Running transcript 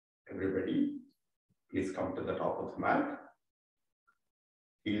Everybody, please come to the top of the mat.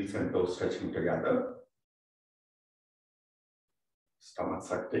 Heels and toes stretching together. Stomach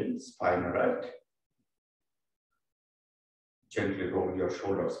sucking, spine erect. Gently roll your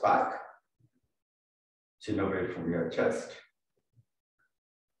shoulders back. Chin away from your chest.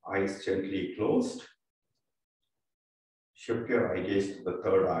 Eyes gently closed. Shift your eye gaze to the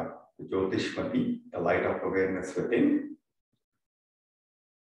third eye, the Jyotishmati, the light of awareness within.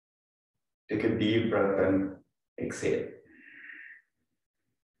 Take a deep breath and exhale.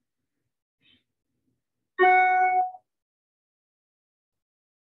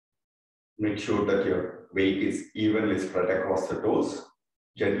 Make sure that your weight is evenly spread across the toes.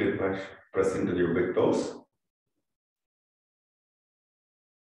 Gently press into your big toes.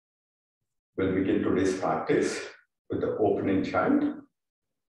 We'll begin today's practice with the opening chant.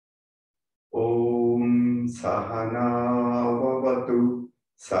 Om Sahana Vavatu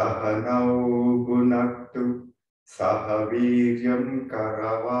Sahanau Bhunaktu Sahaviryam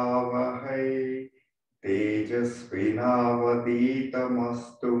Karavavahai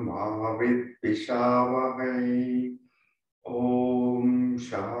Tejasvinavaditamastu Mahavidvishavahai. Om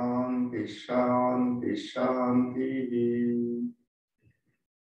Shanti Shanti Shanti.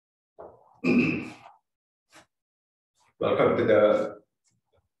 Welcome to the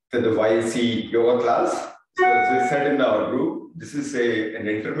YC yoga class. So as we said in our group, this is an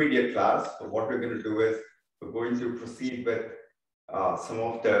intermediate class. So what we're going to do is we're going to proceed with some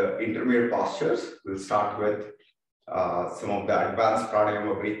of the intermediate postures. We'll start with some of the advanced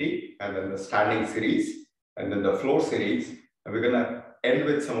pranayama breathing, and then the standing series, and then the floor series. And we're going to end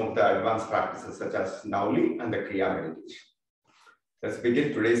with some of the advanced practices such as Nauli and the Kriya meditation. Let's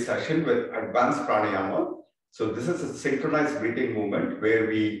begin today's session with advanced pranayama. So this is a synchronized breathing movement where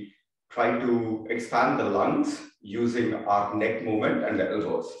we try to expand the lungs using our neck movement and the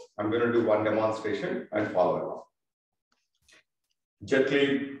elbows. I'm going to do one demonstration and follow along.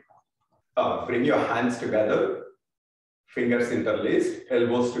 Gently bring your hands together, fingers interlaced,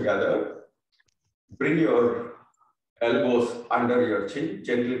 elbows together. Bring your elbows under your chin.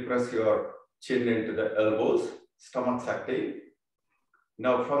 Gently press your chin into the elbows, stomach sucking.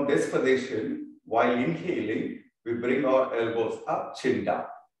 Now from this position, while inhaling, we bring our elbows up, chin down,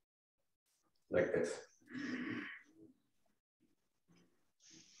 like this.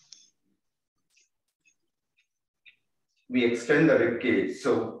 We extend the rib cage.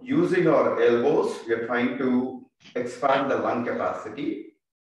 So using our elbows, we are trying to expand the lung capacity.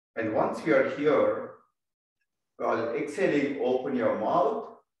 And once we are here, while exhaling, open your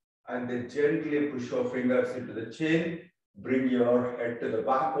mouth and then gently push your fingers into the chin. Bring your head to the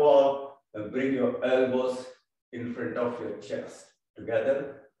back wall and bring your elbows in front of your chest,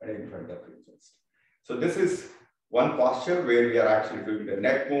 together and in front of your chest. So this is one posture where we are actually doing the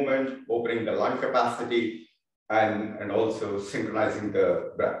neck movement, opening the lung capacity, and also synchronizing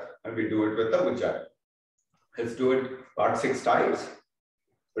the breath. And we do it with the ujjayi. Let's do it about 6 times.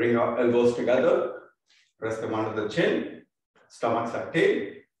 Bring our elbows together, press them under the chin, stomach sucked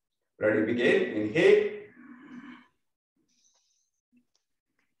in. Ready, begin. Inhale.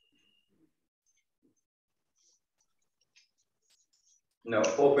 Now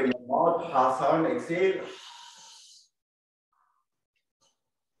open your mouth, Hasan, exhale.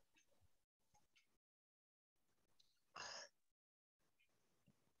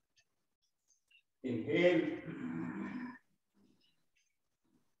 Inhale.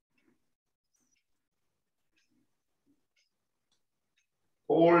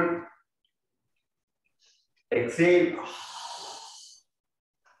 Hold. Exhale.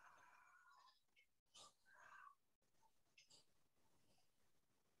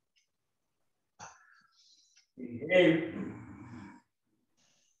 Inhale.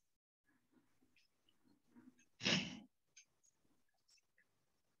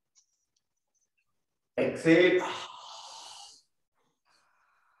 Exhale.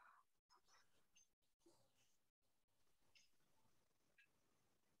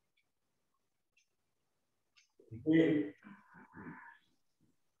 Inhale.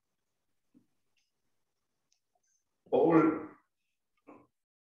 Hold.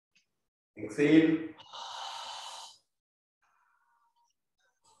 Exhale.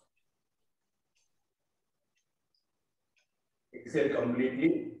 Exhale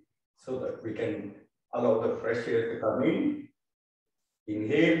completely so that we can allow the fresh air to come in.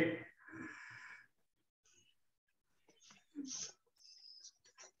 Inhale.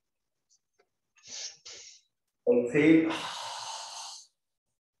 Exhale.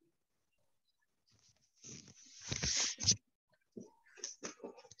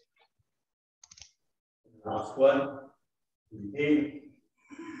 Last one. Inhale.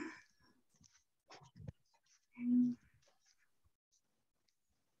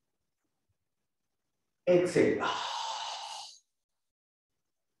 Exhale.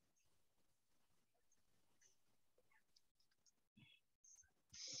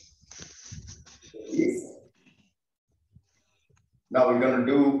 Now we're going to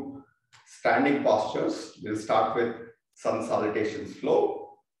do standing postures. We'll start with sun salutations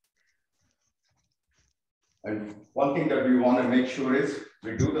flow. And one thing that we want to make sure is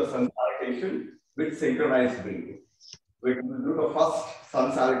we do the sun salutation with synchronized breathing. We're going to do the first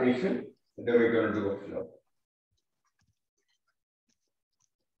sun salutation, and then we're going to do a flow.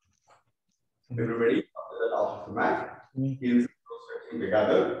 Everybody, after that, off the mat, heels stretching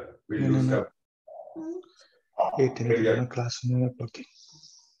together. We'll do step.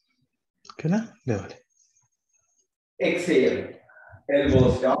 Exhale,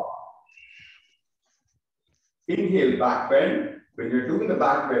 elbows down. Inhale, back bend. When you're doing the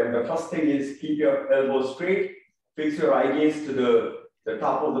back bend, the first thing is keep your elbows straight, fix your eye gaze to the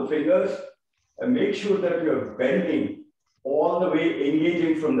top of the fingers, and make sure that you're bending all the way,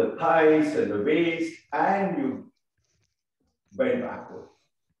 engaging from the thighs and the waist, and you bend backward.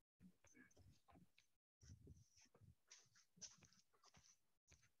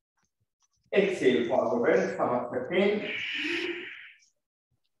 Exhale, forward bend, stomach tuck in.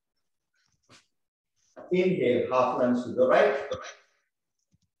 Inhale, half lunge to the right.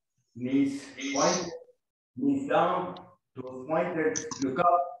 Knees pointed, knees down, toes pointed, look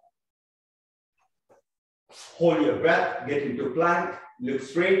up. Hold your breath, get into plank, look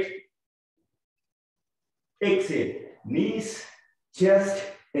straight. Exhale, knees, chest,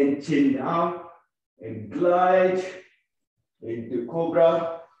 and chin down, and glide into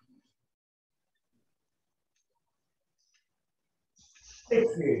cobra.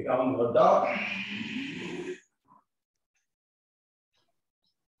 Exhale, downward dog.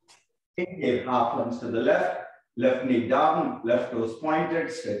 Inhale, half lunge to the left, left knee down, left toes pointed,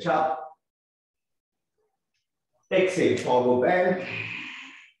 stretch up. Exhale, forward bend.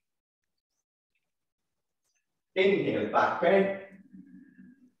 Inhale, back bend.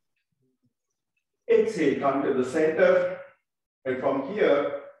 Exhale, come to the center. And from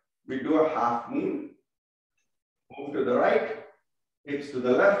here, we do a half moon. Move to the right, hips to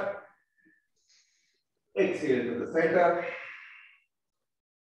the left. Exhale to the center.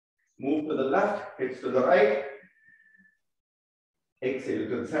 Move to the left, hips to the right. Exhale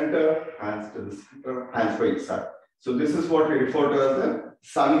to the center, hands to the center, hands for each side. So this is what we refer to as the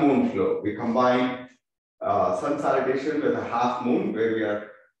sun moon flow. We combine sun salutation with a half moon where we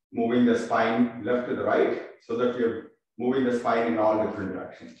are moving the spine left to the right so that we are moving the spine in all different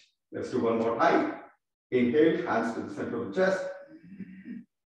directions. Let's do one more time. Inhale, hands to the center of the chest.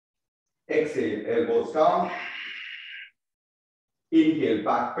 Exhale, elbows down. Inhale,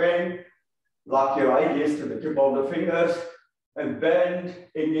 back bend. Lock your eye gaze to the tip of the fingers and bend,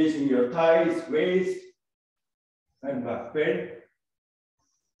 engaging your thighs, waist, and back bend.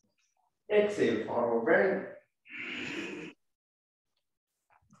 Exhale, forward bend.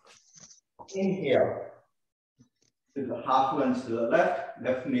 Inhale. To the half lunge to the left,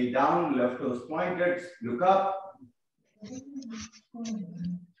 left knee down, left toes pointed, look up.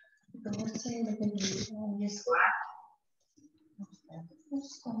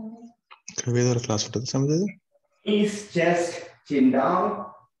 Knees, chest, chin down.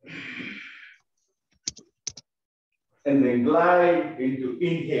 And then glide into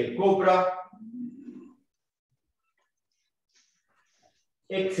inhale, cobra.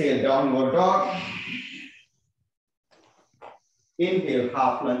 Exhale, downward dog. Inhale,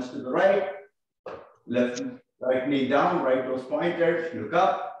 half lunge to the right. Right knee down, right toes pointed, look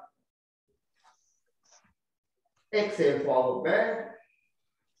up. Exhale, forward bend.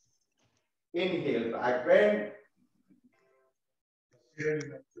 Inhale, back bend.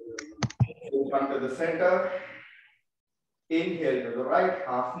 Come to the center. Inhale to the right,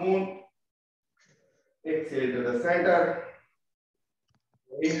 half moon. Exhale to the center.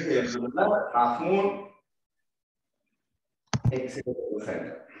 Inhale to the left, half moon. Exhale to the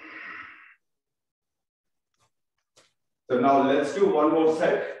center. So now let's do one more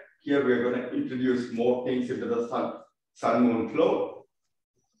set. Here we're going to introduce more things into the sun moon flow.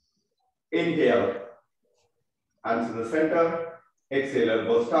 Inhale, hands to the center. Exhale,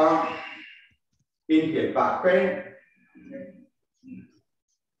 elbows down. Inhale, back bend.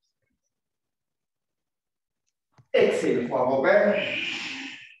 Exhale, forward bend.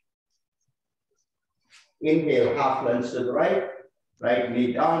 Inhale, half lunge to the right. Right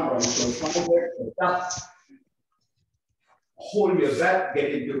knee down, right toes pointed, up. Hold your breath,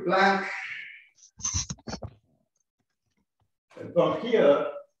 get into plank. And from here,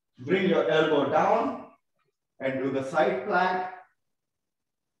 bring your elbow down and do the side plank.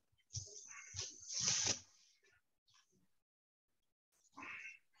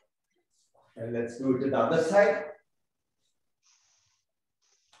 And let's do it to the other side.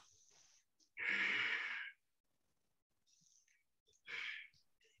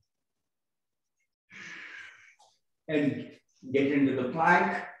 And get into the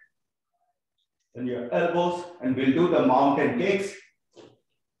plank and your elbows, and we'll do the mountain kicks.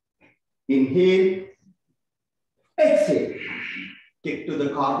 Inhale, exhale, kick to the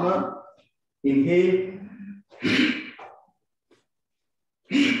corner, inhale,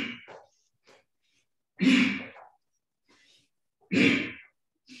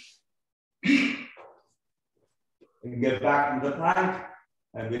 and get back to the plank,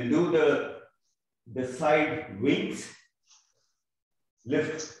 and we'll do the side wings.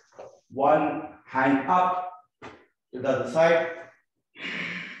 Lift one hand up to the other side.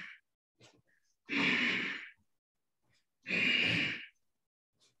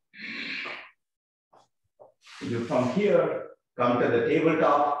 You from here, come to the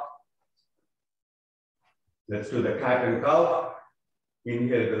tabletop. Let's do the cat and cow.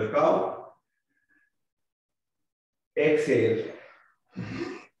 Inhale to the cow. Exhale.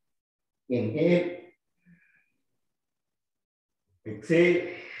 Inhale.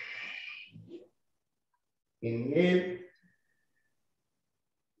 Exhale. Inhale.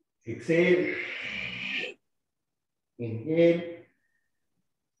 Exhale. Inhale.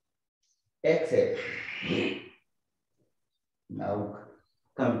 Exhale. Now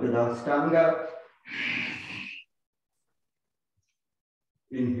come to the Ashtanga.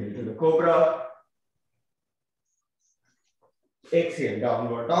 Inhale to the cobra. Exhale,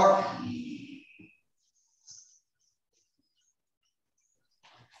 downward dog.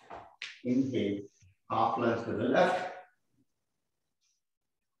 Inhale, half lunge to the left.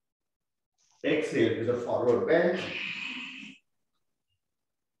 Exhale to the forward bend.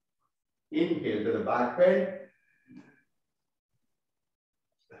 Inhale to the back bend.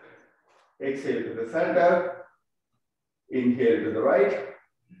 Exhale to the center. Inhale to the right.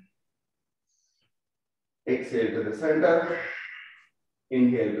 Exhale to the center.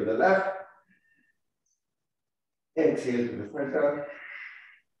 Inhale to the left. Exhale to the center.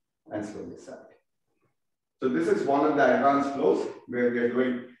 And slowly side. So this is one of the advanced flows where we are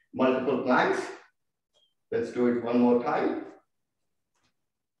doing multiple planks. Let's do it one more time.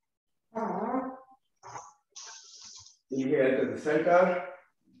 Inhale to the center.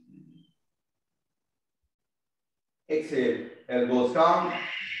 Exhale, elbows down.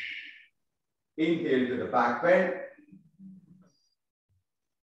 Inhale to the back bend.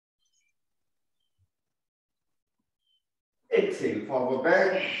 Exhale, forward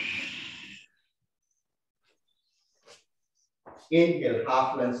bend. Inhale,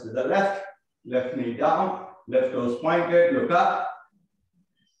 half lunge to the left. Left knee down. Left toes pointed. Look up.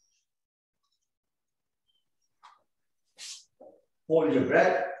 Hold your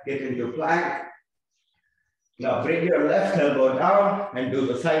breath. Get into plank. Now bring your left elbow down and do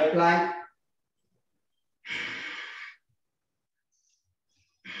the side plank.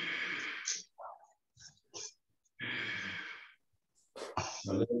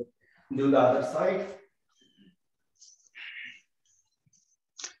 Now let's do the other side.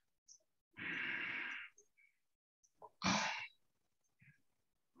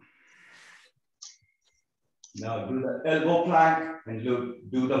 Now do the elbow plank and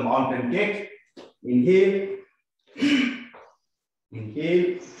do the mountain kick. Inhale.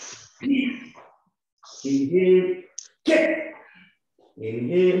 Inhale. Inhale. Kick.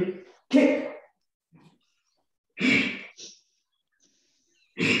 Inhale. Kick.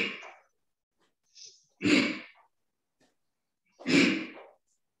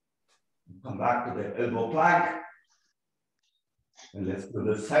 Come back to the elbow plank. And let's do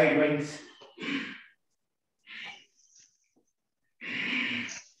the side wings.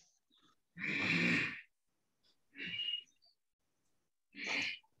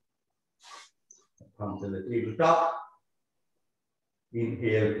 Come to the tabletop.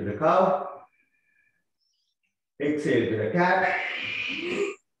 Inhale to the cow. Exhale to the cat.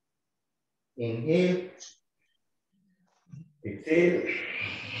 Inhale. Exhale.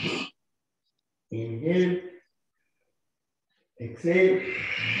 Inhale. Exhale.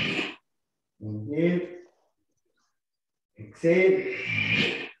 Inhale. Exhale.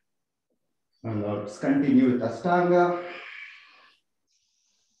 And now let's continue with Ashtanga.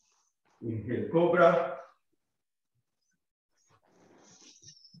 Inhale, cobra.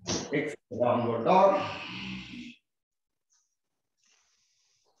 Exhale, downward dog.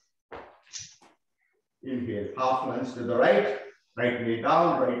 Inhale, half lunge to the right. Right knee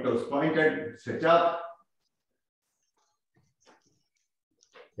down, right toes pointed. Stretch up.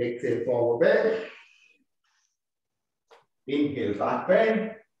 Exhale, forward bend. Inhale, back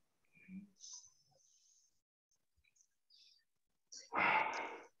bend.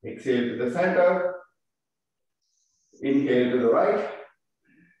 Exhale to the center. Inhale to the right.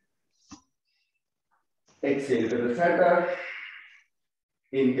 Exhale to the center.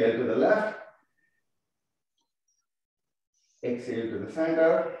 Inhale to the left. Exhale to the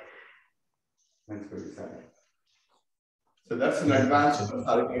center. And go to the center. So that's an advanced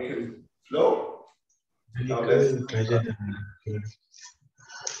consolidation flow. Now let's do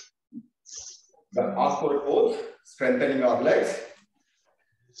the awkward pose, strengthening our legs.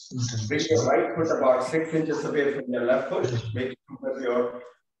 Bring your right foot about 6 inches away from your left foot. Make sure that your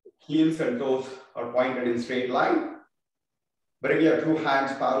heels and toes are pointed in straight line. Bring your 2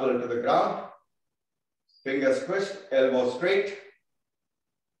 hands parallel to the ground. Fingers twist, elbows straight.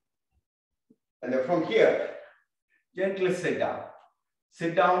 And then from here, gently sit down.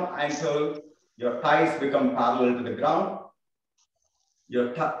 Sit down until your thighs become parallel to the ground.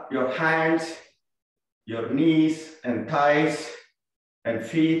 Your hands, your knees and thighs and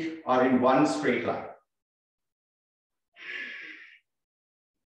feet are in one straight line.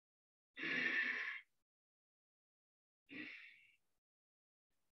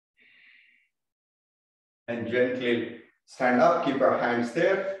 And gently stand up, keep your hands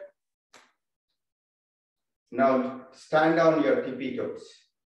there. Now stand on your tippy toes.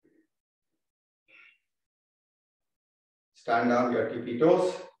 Stand on your tippy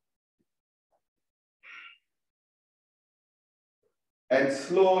toes. And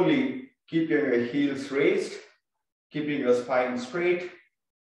slowly keeping your heels raised, keeping your spine straight.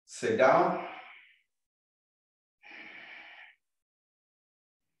 Sit down.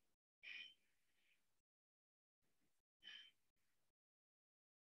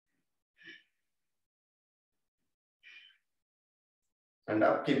 And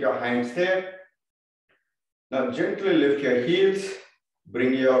up, keep your hands there. Now gently lift your heels,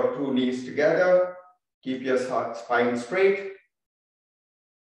 bring your 2 knees together, keep your spine straight,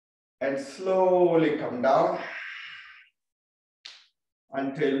 and slowly come down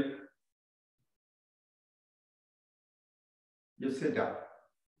until you sit down.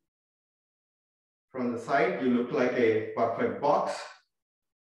 From the side, you look like a perfect box.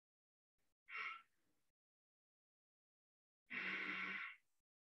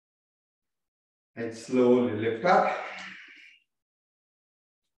 And slowly lift up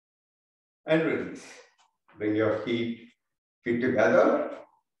and release. Bring your feet together.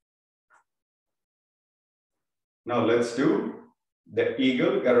 Now let's do the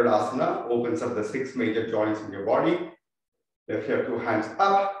eagle Garudasana. Opens up the 6 major joints in your body. Lift your 2 hands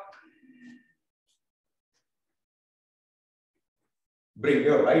up. Bring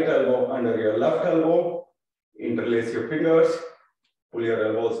your right elbow under your left elbow. Interlace your fingers. Pull your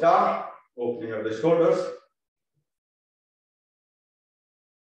elbows down. Opening up the shoulders.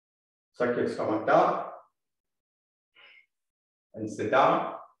 Suck your stomach down. And sit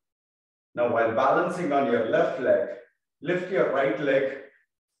down. Now while balancing on your left leg, lift your right leg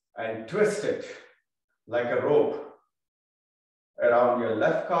and twist it like a rope around your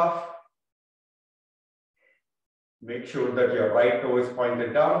left calf. Make sure that your right toe is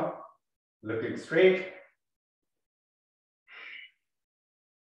pointed down, looking straight.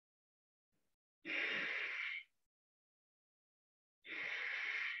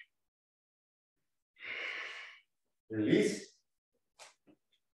 Release.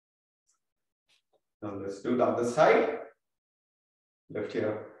 Now let's do the other side. Lift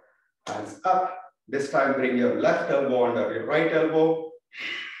your hands up. This time bring your left elbow under your right elbow.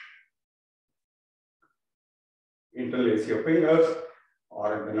 Interlace your fingers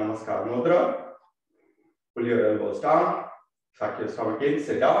or in the Namaskar Mudra. Pull your elbows down. Suck your stomach in.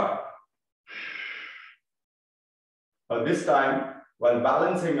 Sit down. Now this time, while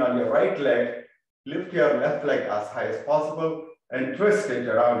balancing on your right leg, lift your left leg as high as possible and twist it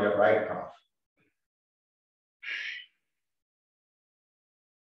around your right calf.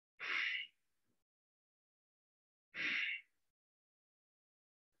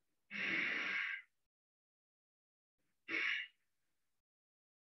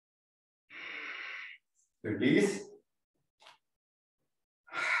 Release.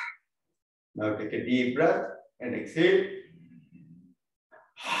 Now take a deep breath and exhale.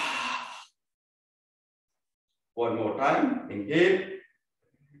 One more time. Inhale.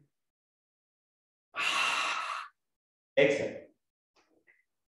 Exhale.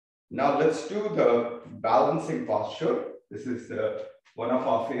 Now let's do the balancing posture. This is one of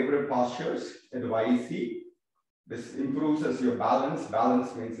our favorite postures in the YEC. This improves your balance.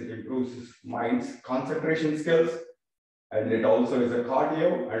 Balance means it improves mind's concentration skills. And it also is a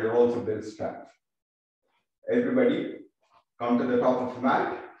cardio and it also builds strength. Everybody come to the top of the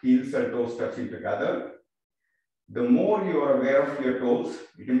mat, heels and toes touching together. The more you are aware of your toes,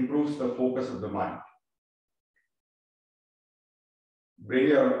 it improves the focus of the mind. Bring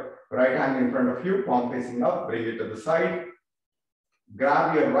your right hand in front of you, palm facing up, bring it to the side.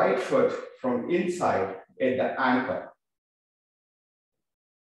 Grab your right foot from inside at the ankle.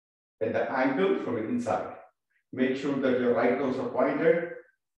 At the ankle from inside. Make sure that your right toes are pointed.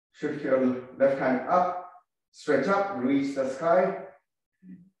 Shift your left hand up, stretch up, reach the sky.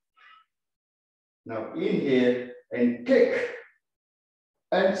 Now inhale and kick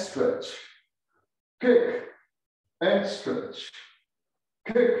and stretch. Kick and stretch.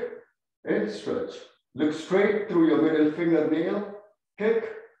 Kick and stretch. Look straight through your middle fingernail.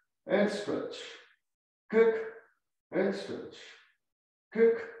 Kick and stretch. Kick and stretch.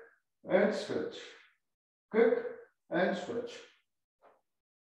 Kick and stretch. Kick and stretch.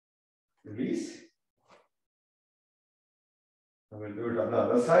 Release. I will do it on the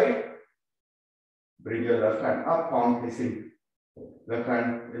other side. Bring your left hand up, palm facing. Left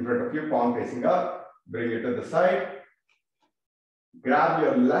hand in front of you, palm facing up. Bring it to the side. Grab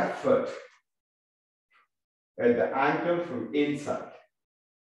your left foot at the ankle from inside.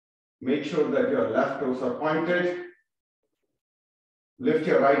 Make sure that your left toes are pointed. Lift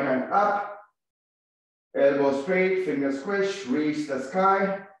your right hand up. Elbow straight, finger squish, reach the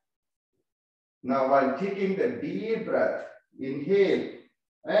sky. Now while taking the deep breath, inhale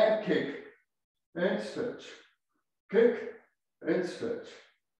and kick and stretch. Kick and stretch.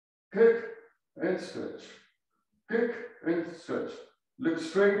 Kick and stretch. Kick and stretch. Look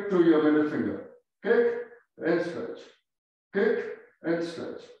straight to your middle finger. Kick and stretch. Kick and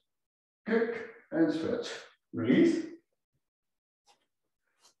stretch. Kick and stretch. Release.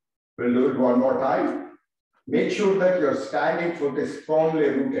 We'll do it one more time. Make sure that your standing foot is firmly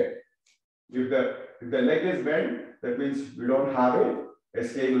rooted. If the leg is bent, that means we don't have a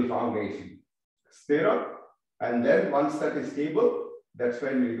stable foundation. Stirrup, and then once that is stable, that's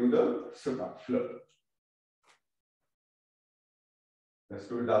when we do the sukha flow. Let's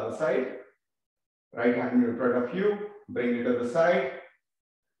do it the other side. Right hand in front of you, bring it to the side.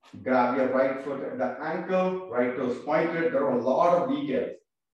 Grab your right foot at the ankle, right toes pointed. There are a lot of details.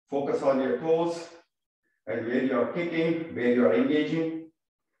 Focus on your toes and where you are kicking, where you are engaging.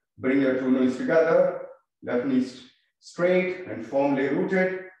 Bring your two knees together, left knee straight and firmly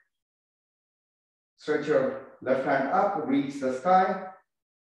rooted. Stretch your left hand up, reach the sky,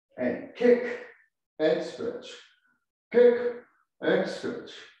 and kick and stretch. Kick and stretch.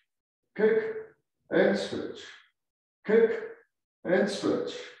 Kick and stretch. Kick and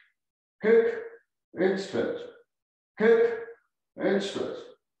stretch. Kick and stretch. Kick and stretch.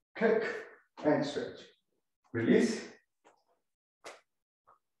 Kick and stretch. Release.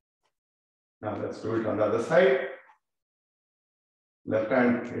 Now let's do it on the other side. Left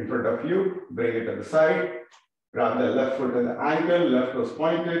hand in front of you, bring it to the side. Grab the left foot at the ankle, left toes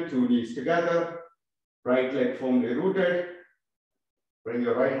pointed, two knees together. Right leg firmly rooted. Bring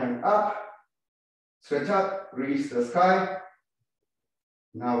your right hand up. Stretch up, reach the sky.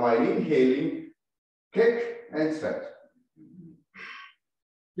 Now while inhaling, kick and stretch.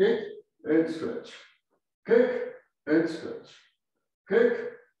 Kick and stretch. Kick and stretch. Kick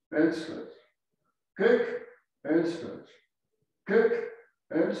and stretch. Kick and stretch. Kick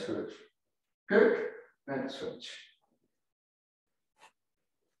and stretch. Kick and stretch.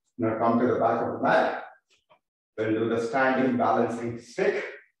 Now come to the back of the mat. We'll do the standing balancing stick,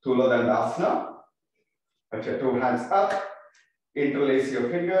 Tula Dandasana. Put your two hands up. Interlace your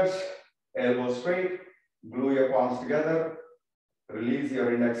fingers, elbows straight. Glue your palms together. Release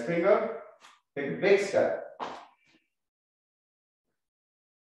your index finger. Take a big step.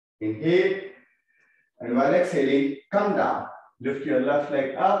 Inhale. And while exhaling, come down. Lift your left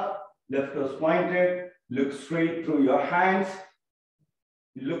leg up, left toes pointed, look straight through your hands.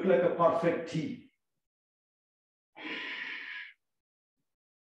 You look like a perfect T.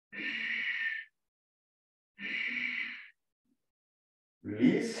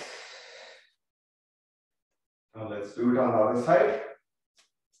 Release. Now let's do it on the other side.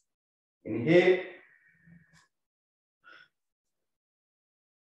 Inhale.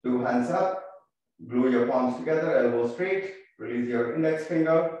 Two hands up. Glue your palms together, elbows straight. Release your index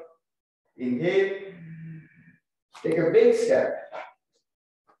finger. Inhale. Take a big step.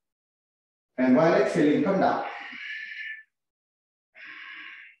 And while exhaling, come down.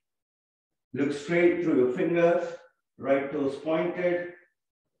 Look straight through your fingers. Right toes pointed.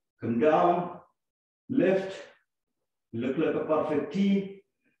 Come down. Lift. Look like a perfect T.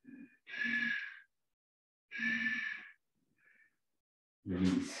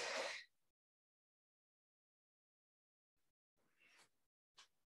 Release.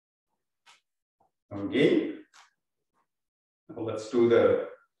 Again, Now let's do the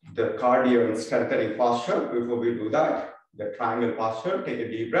cardio and strengthening posture. Before we do that, the triangle posture, take a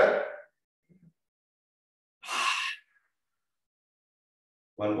deep breath.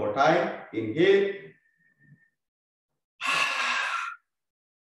 One more time, inhale.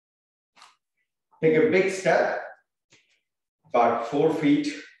 Take a big step, about 4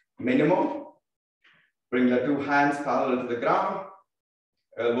 feet minimum. Bring the 2 hands parallel to the ground.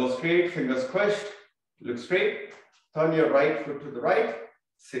 Elbows straight, fingers squished. Look straight. Turn your right foot to the right.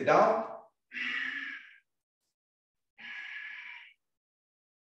 Sit down.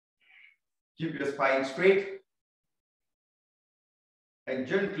 Keep your spine straight. And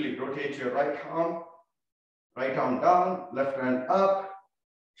gently rotate your right arm down, left hand up.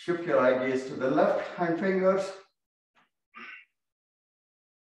 Shift your eye gaze to the left hand fingers.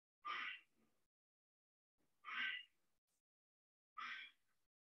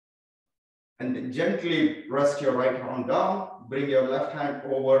 And then gently rest your right arm down. Bring your left hand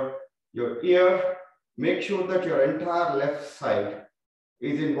over your ear. Make sure that your entire left side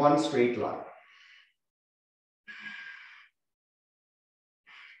is in one straight line.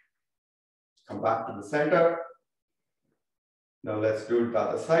 Come back to the center. Now let's do it the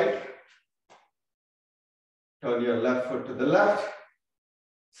other side. Turn your left foot to the left.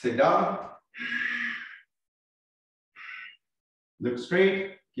 Sit down. Look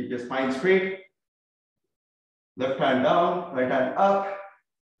straight. Keep your spine straight. Left hand down, right hand up.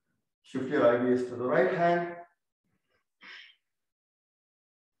 Shift your eye gaze to the right hand.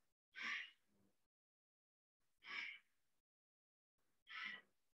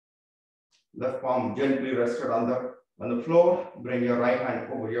 Left palm gently rested on the floor. Bring your right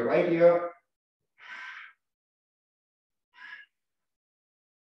hand over your right ear.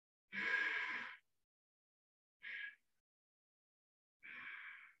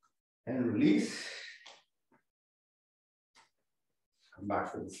 And release. Come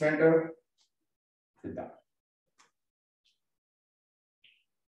back to the center. Sit down.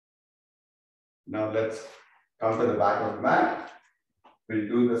 Now let's come to the back of the mat. We'll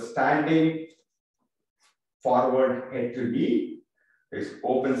do the standing forward head to knee. This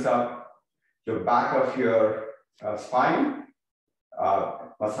opens up your back of your spine,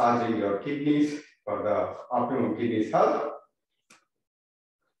 massaging your kidneys for the optimum kidneys health.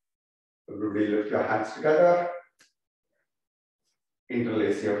 Really lift your hands together.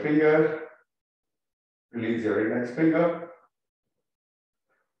 Interlace your finger. Release your index finger.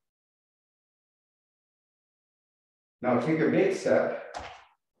 Now take a big step.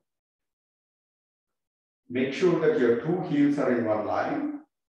 Make sure that your 2 heels are in one line.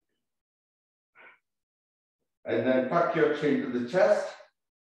 And then tuck your chin to the chest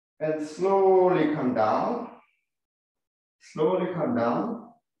and slowly come down. Slowly come down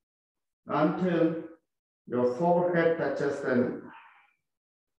until your forehead touches the knee.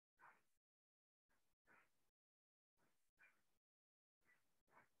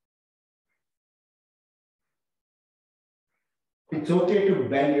 It's okay to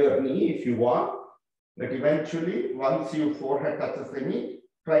bend your knee if you want, but eventually, once your forehead touches the knee,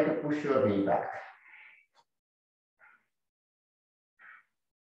 try to push your knee back.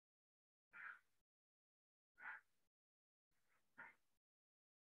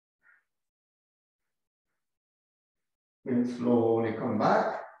 And slowly come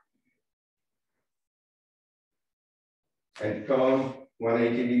back and turn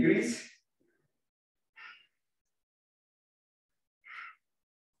 180 degrees.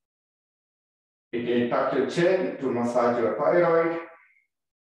 Again, tuck your chin to massage your thyroid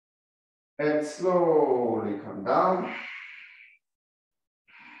and slowly come down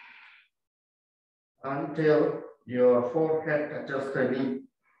until your forehead touches the knee.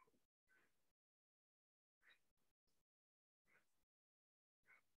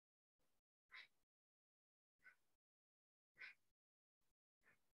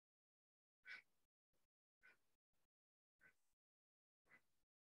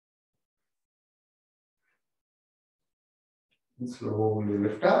 And slowly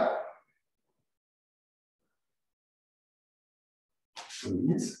lift up.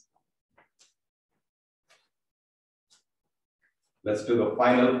 Release. Let's do the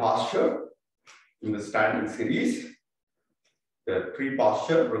final posture in the standing series. The tree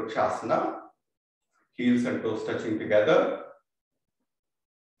posture, Vrikshasana. Heels and toes touching together.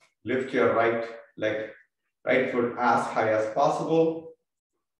 Lift your right leg, right foot as high as possible.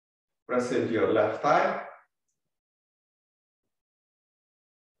 Press into your left thigh.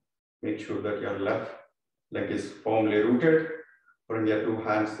 Make sure that your left leg is firmly rooted. Bring your 2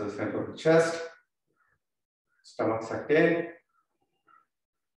 hands to the center of the chest. Stomach sucked in.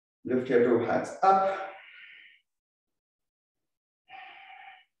 Lift your 2 hands up.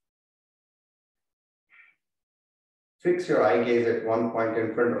 Fix your eye gaze at one point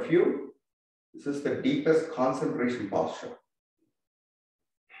in front of you. This is the deepest concentration posture.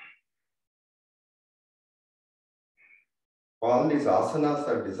 All these asanas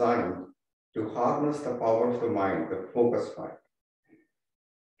are designed to harness the power of the mind, the focused mind.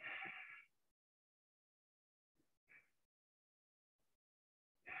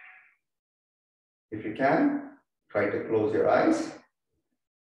 If you can, try to close your eyes.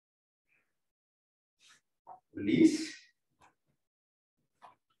 Release.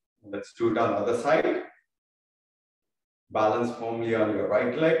 Let's do it on the other side. Balance firmly on your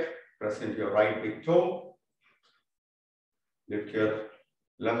right leg. Present your right big toe. Lift your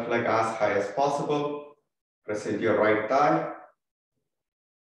left leg as high as possible. Present your right thigh.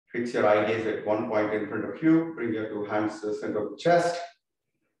 Fix your eye gaze at one point in front of you. Bring your two hands to the center of the chest.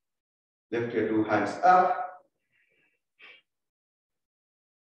 Lift your two hands up.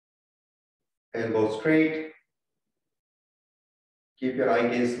 Elbow straight. Keep your eye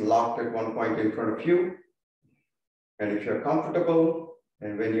gaze locked at one point in front of you. And if you're comfortable,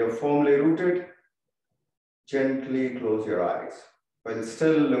 and when you're firmly rooted, gently close your eyes while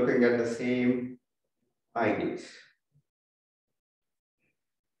still looking at the same eye gaze.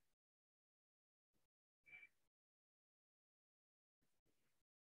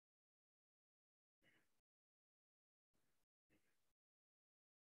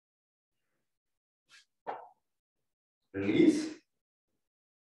 Release.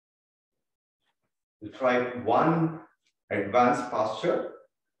 We'll try one advanced posture,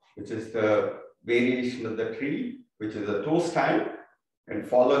 which is the variation of the tree, which is a toe stand, and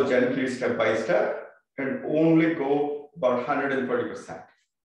follow gently step by step, and only go about 120%.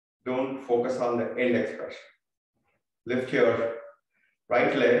 Don't focus on the end expression. Lift your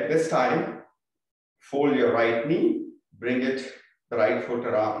right leg. This time, fold your right knee, bring it, the right foot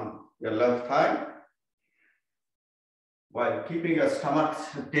around your left thigh, while keeping your stomach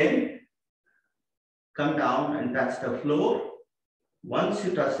in. Come down and touch the floor. Once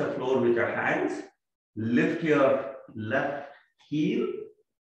you touch the floor with your hands, lift your left heel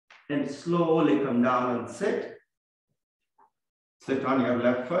and slowly come down and sit. Sit on your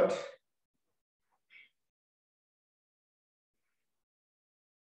left foot.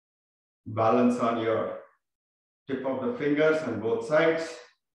 Balance on your tip of the fingers on both sides.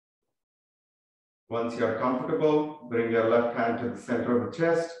 Once you're comfortable, bring your left hand to the center of the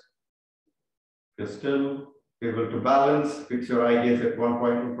chest. If you're still able to balance, fix your eye gaze at one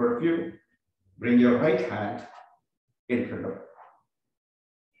point in front of you. Bring your right hand in front of you.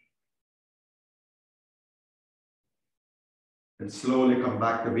 And slowly come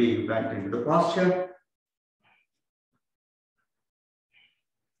back the way you went into the posture.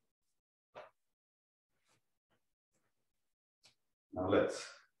 Now let's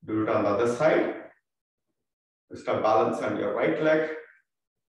do it on the other side. Just a balance on your right leg.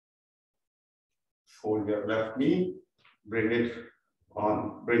 Fold your left knee. Bring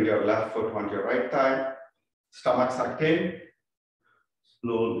your left foot onto your right thigh. Stomach sucked in.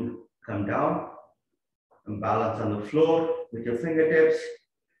 Slowly come down and balance on the floor with your fingertips.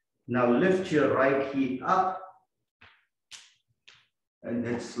 Now lift your right heel up and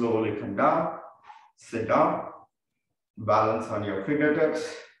then slowly come down. Sit down. Balance on your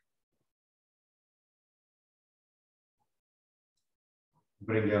fingertips.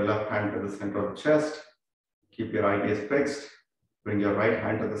 Bring your left hand to the center of the chest. Keep your eye gaze fixed. Bring your right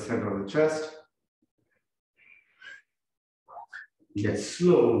hand to the center of the chest. Just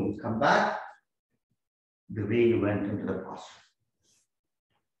slowly come back the way you went into the posture.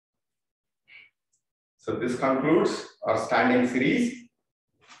 So this concludes our standing series.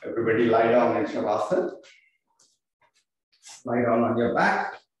 Everybody lie down in Shavasana. Lie down on your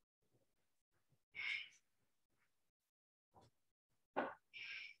back.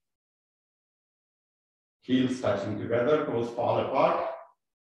 Heels touching together, toes fall apart.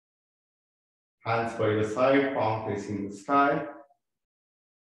 Hands by your side, palm facing the sky.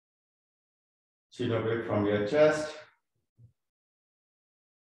 Chin away from your chest.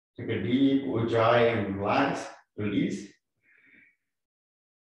 Take a deep ujjayi and relax, release.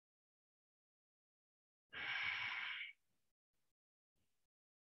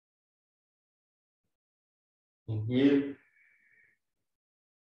 Inhale.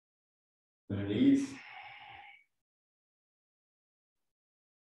 Release.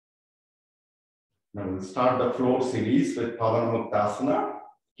 Now we'll start the floor series with Pavanmuktasana.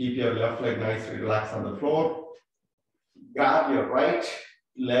 Keep your left leg nicely relaxed on the floor. Grab your right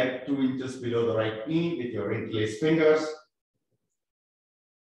leg 2 inches below the right knee with your interlaced fingers.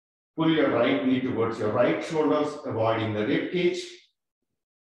 Pull your right knee towards your right shoulders, avoiding the rib cage.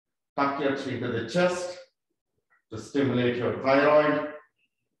 Tuck your chin to the chest. to stimulate your thyroid.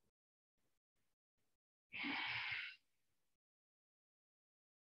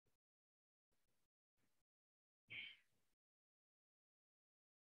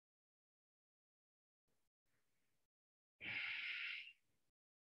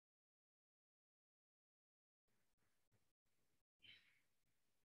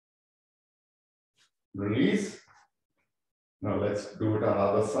 Release. Now let's do it on the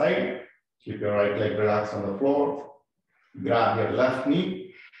other side. Keep your right leg relaxed on the floor. Grab your left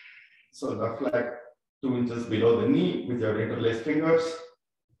knee. So left leg 2 inches below the knee with your interlaced fingers.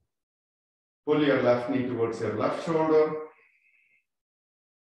 Pull your left knee towards your left shoulder.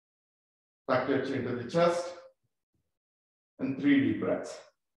 Tuck your chin to the chest. And 3 deep breaths.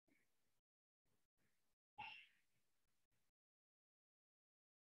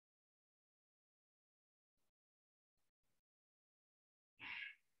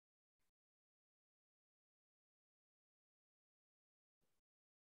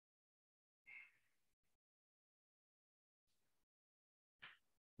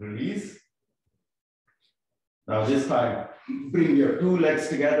 Release. Now this time, bring your 2 legs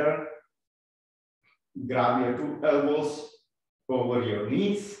together. Grab your 2 elbows over your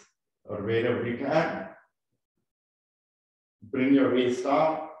knees or wherever you can. Bring your waist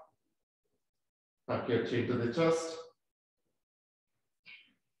down. Tuck your chin to the chest.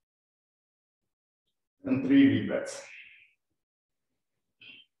 And 3 deep breaths.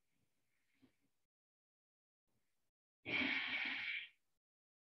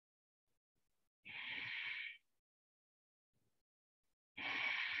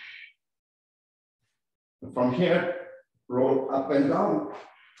 From here, roll up and down.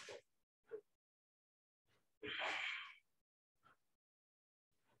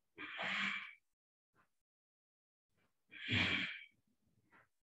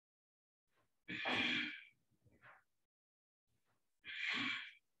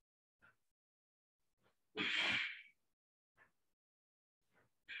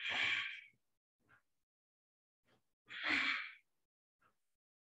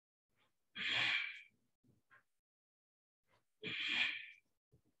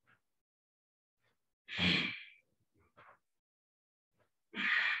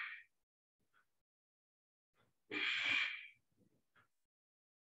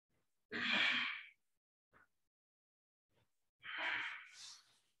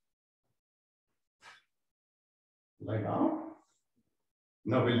 Lie down.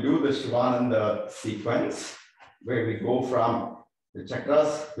 Now we'll do the Shivananda sequence where we go from the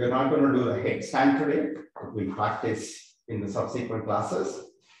chakras. We're not going to do the headstand today, but we'll practice in the subsequent classes.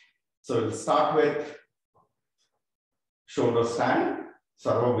 So we'll start with shoulder stand,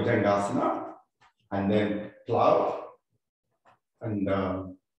 Sarva Bhujangasana, and then plow, and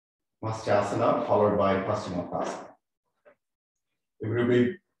Mastyasana, followed by Paschimottanasana.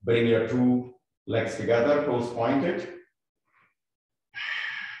 Everybody bring your 2 legs together, toes pointed.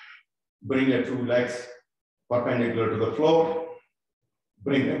 Bring your 2 legs perpendicular to the floor.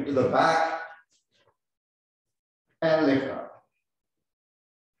 Bring them to the back and lift up.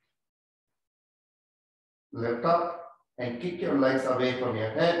 Lift up and kick your legs away from your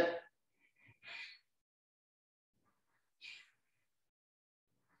head.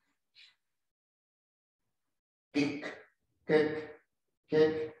 Kick, kick,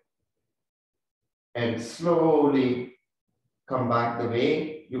 kick. And slowly come back the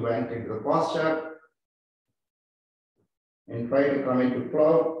way you went into the posture. And try to come into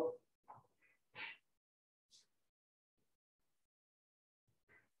plow.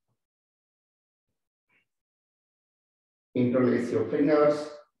 Interlace your fingers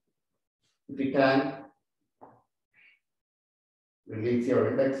if you can. Release your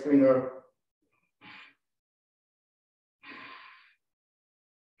index finger.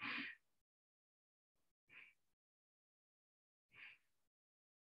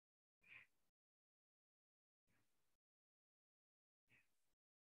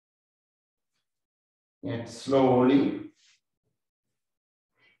 And slowly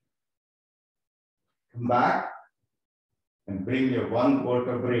come back and bring your 1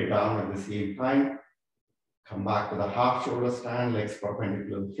 vertebrae down at the same time. Come back to the half shoulder stand, legs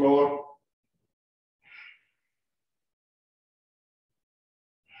perpendicular to the floor.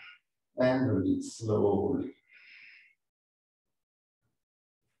 And release slowly.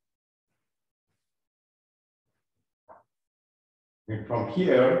 And from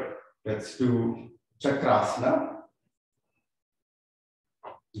here, let's do Chakrasana.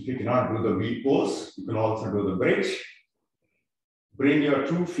 If you cannot do the V pose, you can also do the bridge. Bring your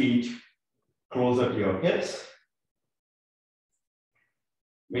 2 feet closer to your hips.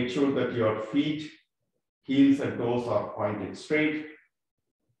 Make sure that your feet Heels and toes are pointed straight.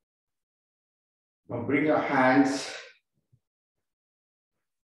 Now bring your hands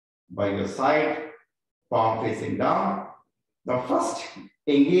by your side, palm facing down. Now first,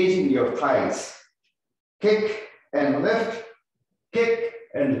 engaging your thighs. Kick and lift, kick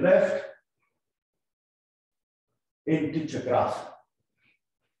and lift into Chakrasana.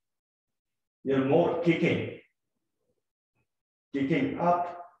 You're more kicking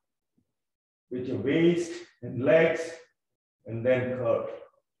up with your waist and legs, and then curve.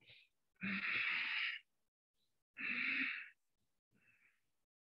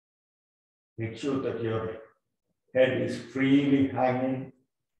 Make sure that your head is freely hanging.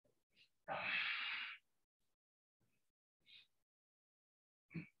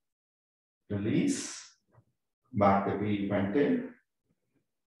 Release. Back the wheel went in.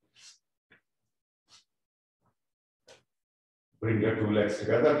 Bring your two legs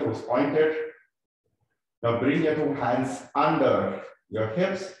together, toes pointed. Now bring your two hands under your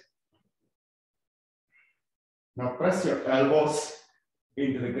hips. Now press your elbows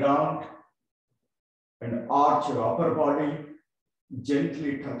into the ground and arch your upper body.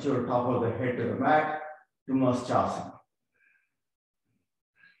 Gently touch your top of the head to the mat to Maschasana.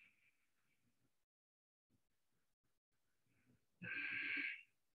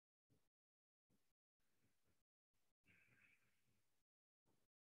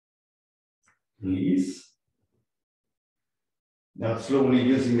 Release. Now slowly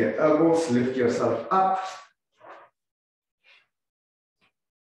using your elbows, lift yourself up.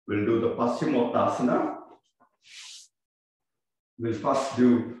 We'll do the Paschimottanasana. We'll first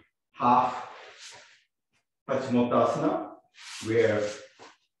do half Paschimottanasana, where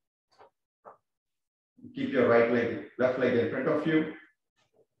keep your left leg in front of you.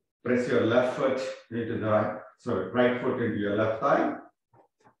 Press your left foot into the right foot into your left thigh.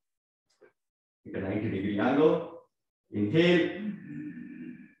 Take a 90-degree angle. Inhale.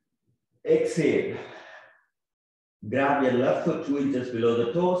 Exhale. Grab your left foot 2 inches below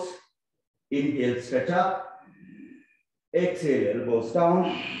the toes. Inhale, stretch up. Exhale, elbows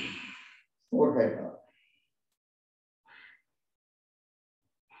down. Forehead up.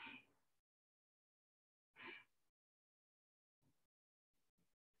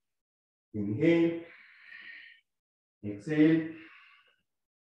 Inhale. Exhale.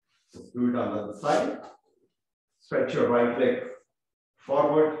 Just do it on the other side. Stretch your right leg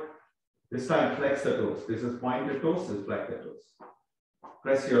forward. This time flex the toes. This is pointed toes, this is flex the toes.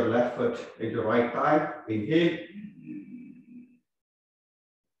 Press your left foot into right thigh. Inhale.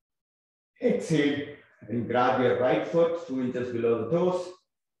 Exhale. And grab your right foot 2 inches below the toes.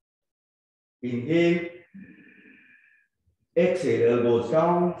 Inhale. Exhale, elbows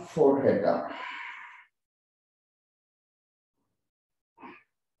down, forehead down.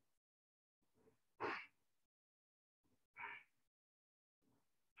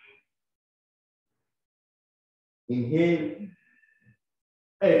 Inhale,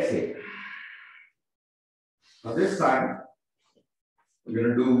 exhale. Now this time, we're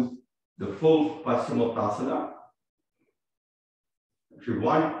going to do the full Paschimottanasana. If you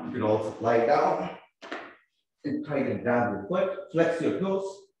want, you can also lie down and try to grab your foot, flex your toes.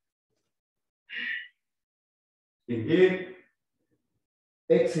 Inhale,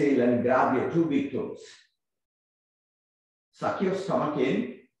 exhale, and grab your 2 big toes. Suck your stomach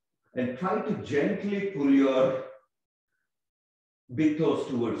in and try to gently pull your big toes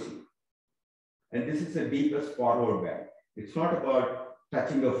towards you. And this is the deepest forward bend. It's not about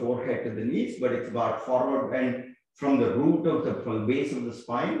touching your forehead to the knees, but it's about forward bend from the root of from the base of the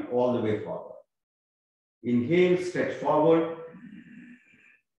spine all the way forward. Inhale, stretch forward.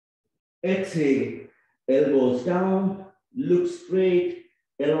 Exhale, elbows down, look straight,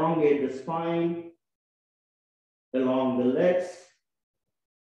 elongate the spine, along the legs.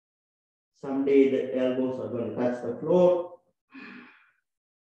 Someday the elbows are going to touch the floor.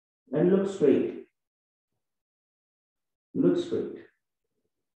 And look straight. Look straight.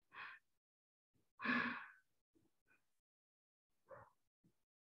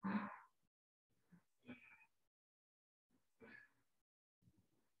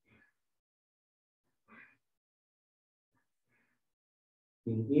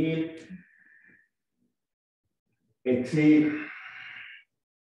 Inhale. Exhale.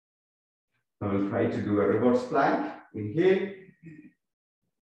 Now we'll try to do a reverse plank. Inhale.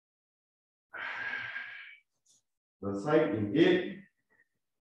 The side, inhale.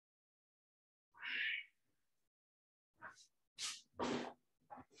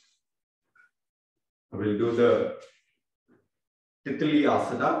 We'll do the Titli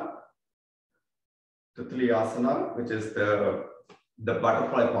Asana. Titli Asana, which is the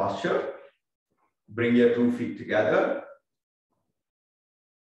butterfly posture. Bring your 2 feet together.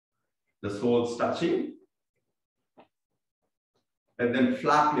 The soles touching. And then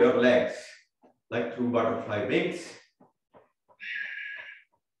flap your legs like 2 butterfly wings.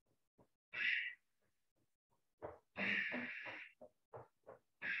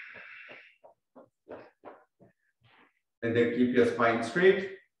 And then keep your spine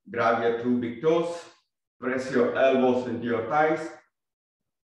straight. Grab your 2 big toes. Press your elbows into your thighs.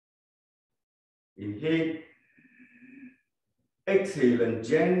 Inhale. Exhale and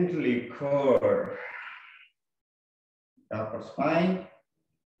gently curve upper spine.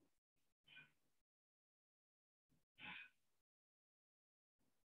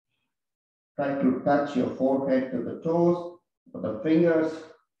 Try to touch your forehead to the toes or the fingers.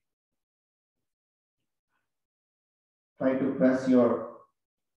 Try to press your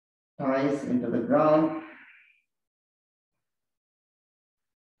thighs into the ground.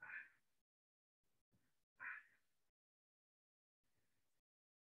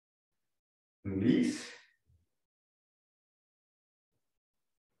 Release.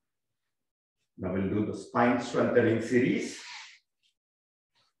 Now we'll do the spine strengthening series.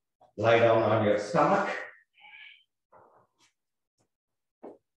 Lie down on your stomach.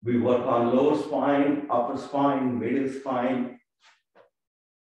 We work on lower spine, upper spine, middle spine,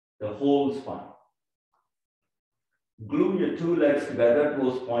 the whole spine. Glue your 2 legs together,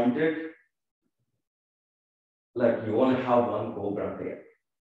 toes pointed, like you only have 1 cobra there.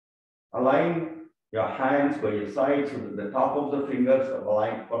 Align your hands by your sides so that the top of the fingers are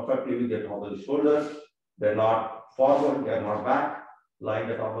aligned perfectly with the top of the shoulders. They're not forward, they're not back. Line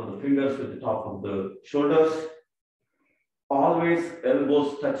the top of the fingers with the top of the shoulders. Always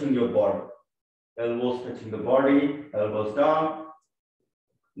elbows touching your body. Elbows touching the body, elbows down.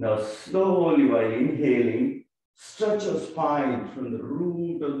 Now slowly while inhaling, stretch your spine from the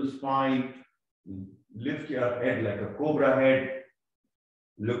root of the spine. Lift your head like a cobra head.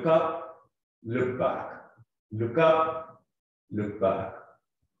 Look up, look back. Look up, look back.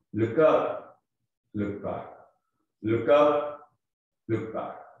 Look up, look back. Look up, look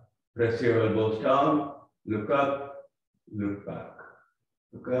back. Press your elbows down. Look up, look back.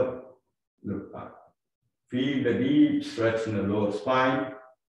 Look up, look back. Feel the deep stretch in the lower spine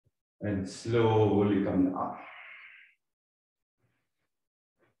and slowly come down.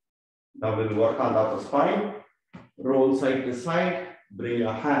 Now we'll work on the upper spine. Roll side to side. Bring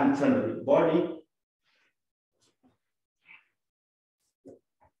your hands under the body.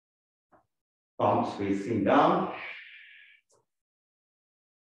 Palms facing down.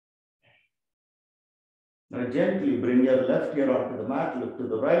 Now gently bring your left ear onto the mat, look to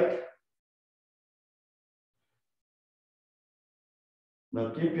the right. Now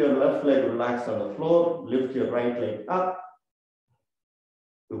keep your left leg relaxed on the floor. Lift your right leg up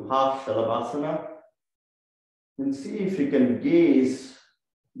to half Shalabhasana. And see if you can gaze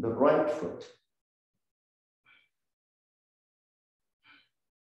the right foot.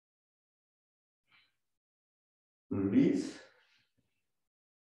 Release.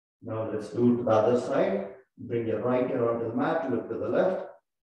 Now let's do it to the other side. Bring your right ear onto the mat, look to the left.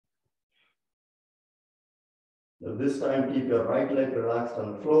 Now this time, keep your right leg relaxed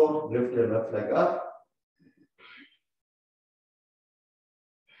on the floor. Lift your left leg up.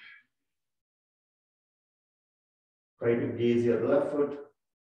 Try to gaze your left foot.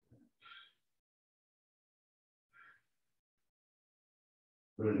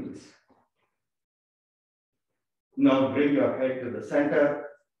 Release. Now bring your head to the center.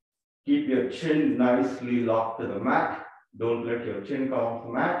 Keep your chin nicely locked to the mat. Don't let your chin come off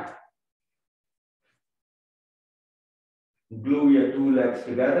the mat. Glue your 2 legs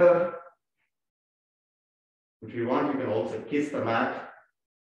together. If you want, you can also kiss the mat.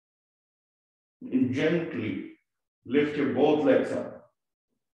 And gently lift your both legs up.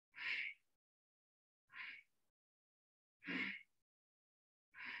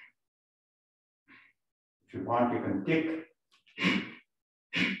 If you want, you can kick.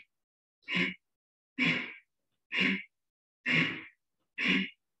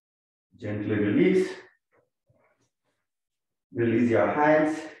 Gently release. Release your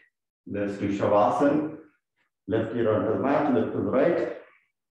hands. Let's do Shavasana. Left ear onto the mat, look to the right.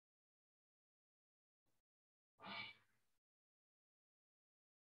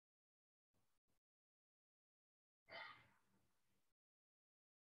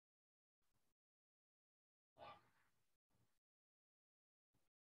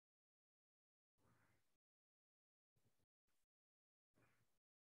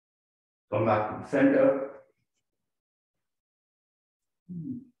 Come back to the center.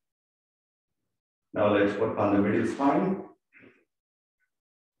 Now let's work on the middle spine.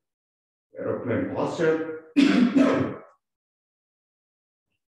 plank posture.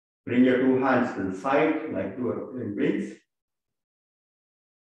 Bring your two hands to the side like two airplane wings.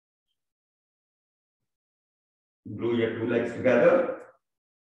 Glue your two legs together.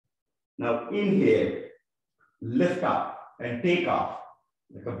 Now inhale, lift up and take off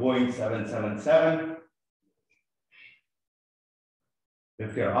like a Boeing 777.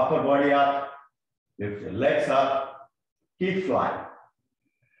 Lift your upper body up, lift your legs up, keep flying.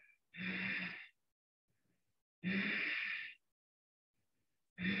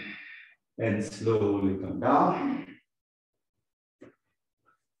 And slowly come down.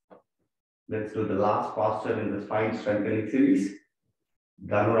 Let's do the last posture in the spine strengthening series.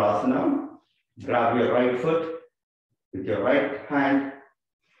 Dhanurasana. Grab your right foot with your right hand,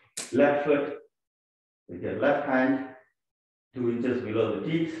 left foot with your left hand, 2 inches below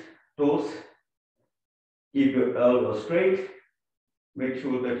the toes. Keep your elbows straight. Make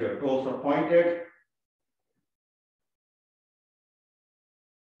sure that your toes are pointed.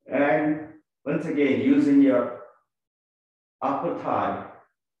 And once again, using your upper thigh,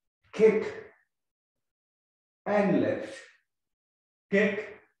 kick and lift.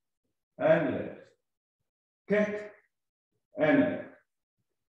 Kick and lift. Kick and lift.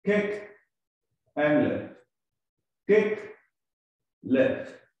 Kick and lift. Kick,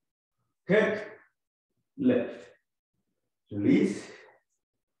 lift. Kick, lift. Release.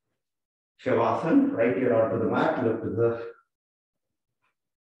 Shavasana, right here onto the mat, look to the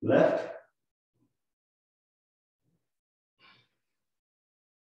left.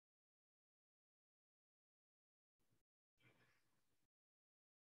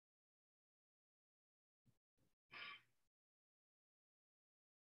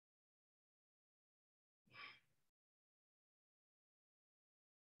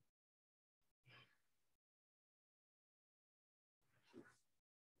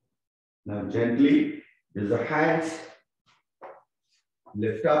 Now gently, use the hands,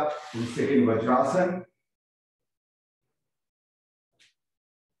 lift up and sit in Vajrasana.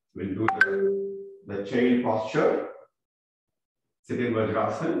 We'll do the chain posture. Sit in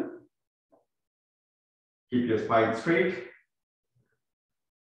Vajrasana. Keep your spine straight.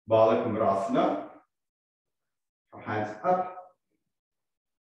 Bala Kumbrasana. Hands up.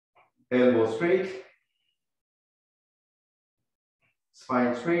 Elbow straight.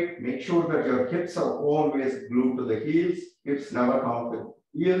 Spine straight. Make sure that your hips are always glued to the heels. Hips never come up with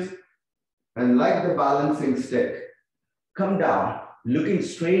heels. And like the balancing stick, come down, looking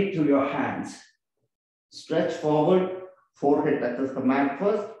straight to your hands. Stretch forward, forehead touches the mat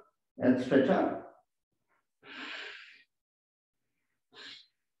first, and stretch up.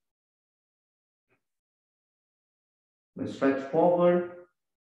 And stretch forward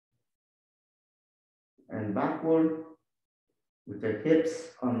and backward with the hips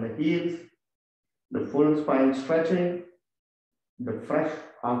on the heels, the full spine stretching, the fresh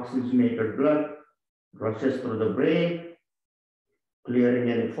oxygenated blood rushes through the brain, clearing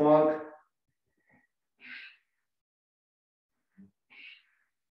any fog.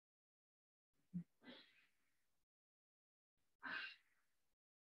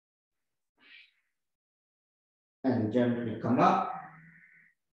 And gently come up.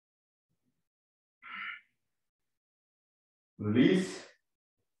 Release.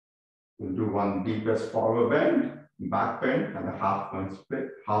 We'll do one deepest forward bend, back bend, and a half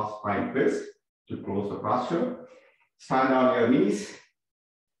spine twist to close the posture. Stand on your knees,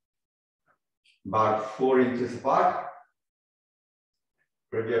 about 4 inches apart.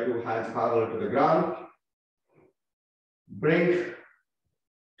 Bring your two hands parallel to the ground.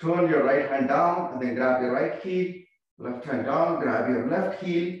 Turn your right hand down, and then grab your right heel. Left hand down, grab your left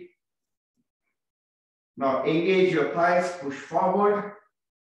heel. Now engage your thighs, push forward.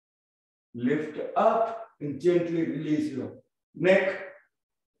 Lift up and gently release your neck.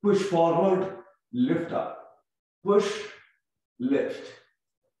 Push forward, lift up. Push, lift.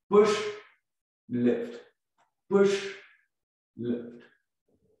 Push, lift. Push, lift.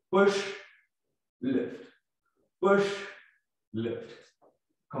 Push, lift. Push, lift.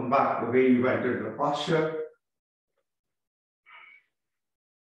 Come back the way you entered the posture.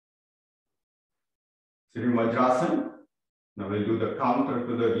 Sitting Vajrasana. Now we'll do the counter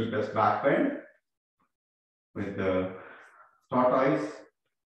to the deepest back bend with the tortoise,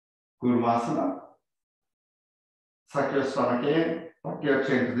 Kurmasana. Suck your stomach in, tuck your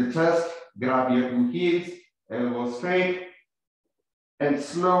chin to the chest, grab your two heels, elbows straight, and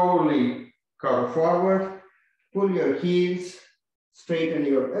slowly curve forward. Pull your heels, straighten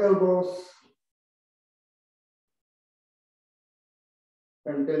your elbows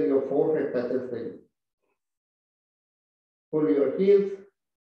until your forehead touches the. Pull your heels,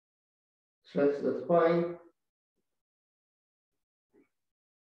 Stretch the spine.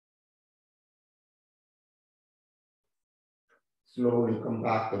 Slowly come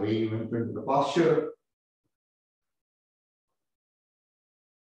back the way you went into the posture.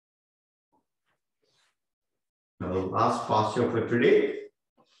 Now, the last posture for today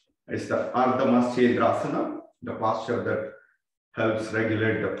is the Ardha Matsyendrasana, the posture that helps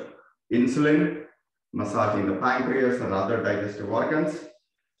regulate the insulin, massaging the pancreas and other digestive organs.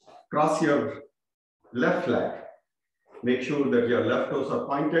 Cross your left leg. Make sure that your left toes are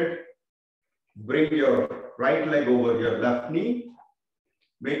pointed. Bring your right leg over your left knee.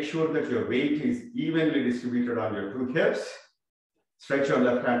 Make sure that your weight is evenly distributed on your two hips. Stretch your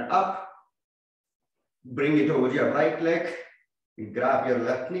left hand up. Bring it over your right leg. Grab your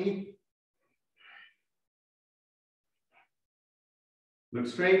left knee. Look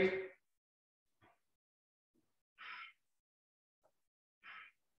straight.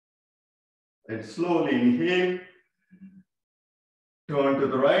 And slowly inhale. Turn to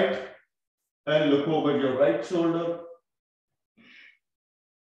the right and look over your right shoulder.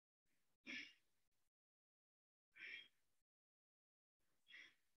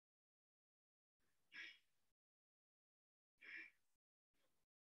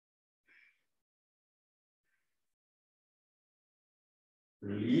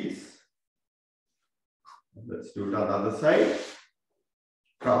 Release. Let's do it on the other side.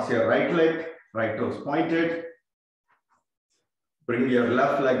 Cross your right leg, right toes pointed. Bring your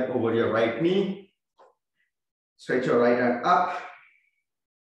left leg over your right knee. Stretch your right hand up.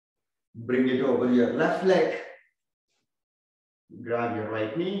 Bring it over your left leg. Grab your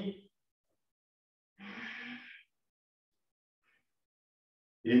right knee.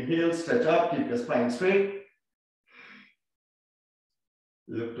 Inhale, stretch up, keep your spine straight.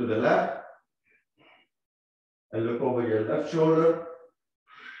 Look to the left. And look over your left shoulder.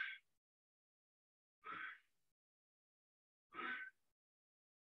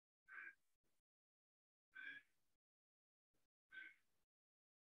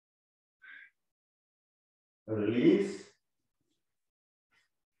 Release.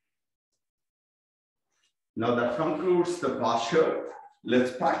 Now that concludes the posture.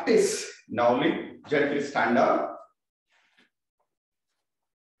 Let's practice Nauli. Gently stand up.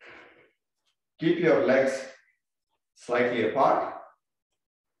 Keep your legs slightly apart.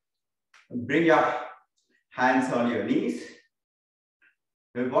 Bring your hands on your knees.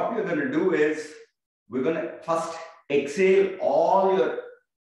 And what we're going to do is, we're going to first exhale all your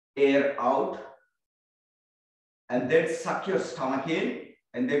air out. And then suck your stomach in.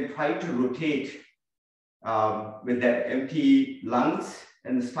 And then try to rotate with that empty lungs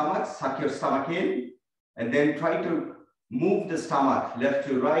and the stomach. Suck your stomach in. And then try to move the stomach left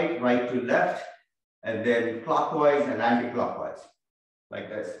to right, right to left. And then clockwise and anti-clockwise, like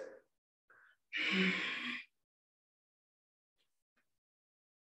this.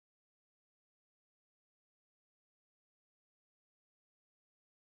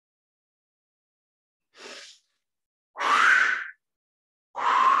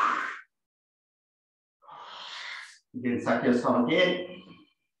 You can suck your stomach in.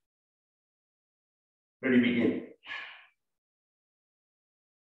 Ready, begin.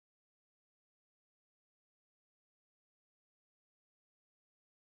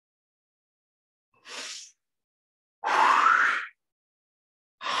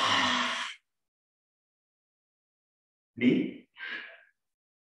 Ready?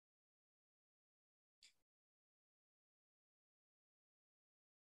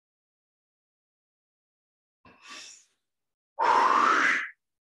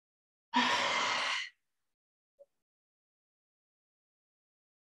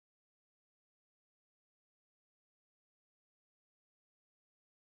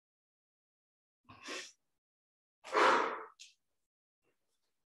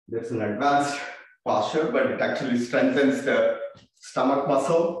 There's an advanced posture, but it actually strengthens the stomach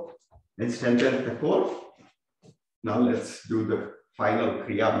muscle and strengthens the core. Now let's do the final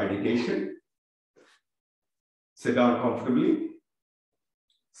Kriya meditation. Sit down comfortably.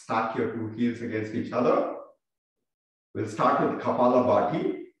 Stack your two heels against each other. We'll start with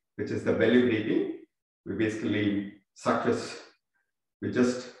Kapalabhati, which is the belly breathing. We basically we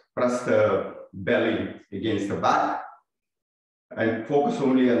just press the belly against the back and focus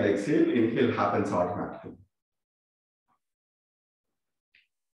only on the exhale. Inhale happens automatically.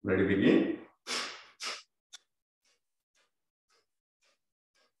 Ready, begin.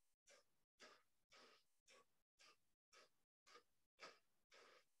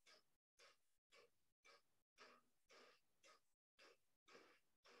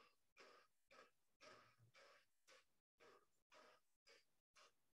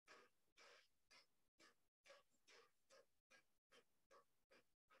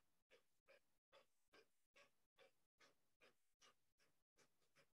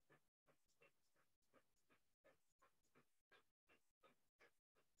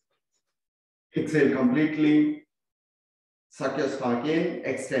 Exhale completely. Suck your stomach in,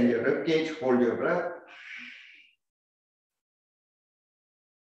 extend your rib cage, hold your breath.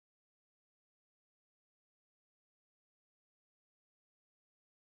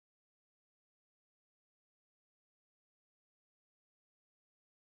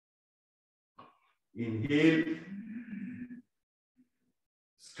 Inhale.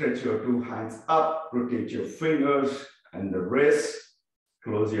 Stretch your two hands up, rotate your fingers and the wrist.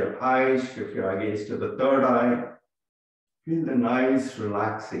 Close your eyes, shift your gaze to the third eye. Feel the nice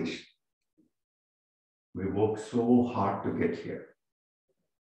relaxation. We worked so hard to get here.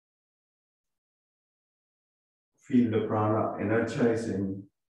 Feel the prana energizing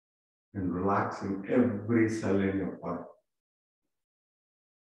and relaxing every cell in your body.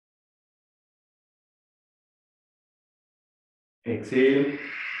 Exhale.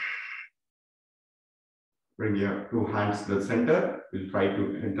 Bring your two hands to the center. We'll try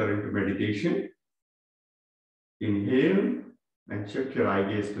to enter into meditation. Inhale and shift your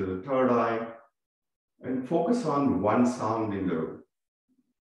eye gaze to the third eye and focus on one sound in the room.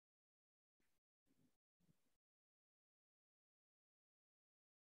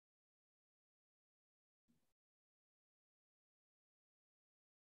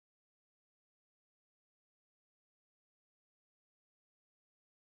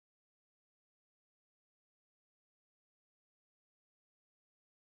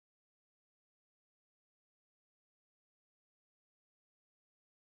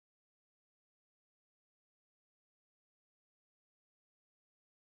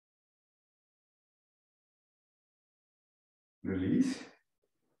 Release.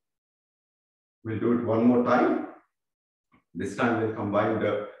 We'll do it one more time. This time we'll combine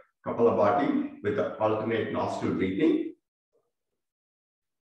the Kapalabhati with the alternate nostril breathing.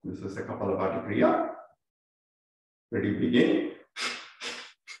 This is the Kapalabhati Kriya. Ready, begin.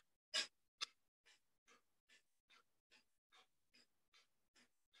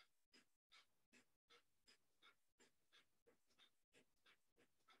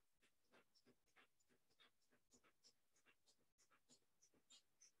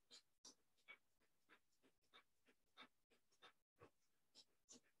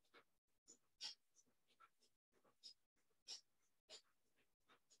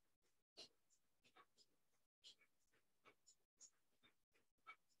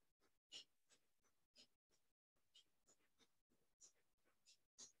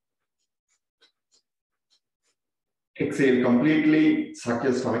 Exhale completely, suck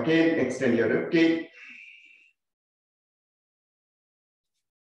your stomach in, extend your rib cage.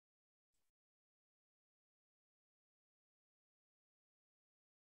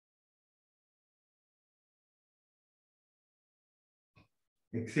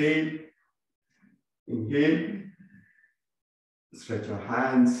 Exhale, inhale, stretch your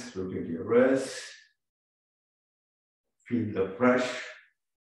hands, rotate your wrists. Feel the fresh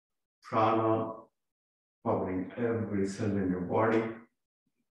prana covering every cell in your body.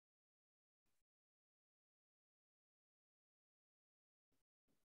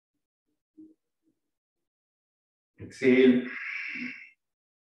 Exhale.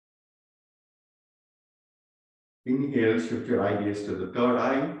 Inhale, shift your eye gaze to the third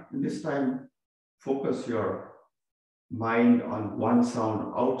eye. And this time, focus your mind on one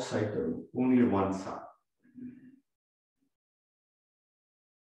sound outside the room, only one sound.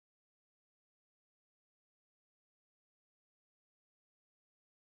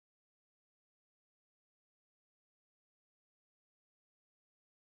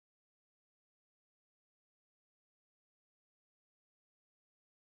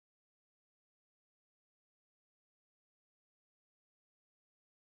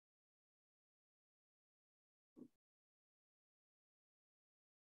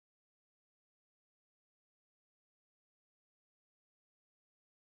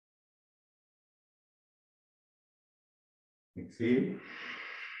 Exhale.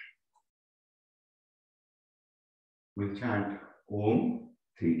 We'll chant Om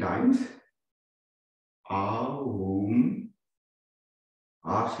 3 times. Om.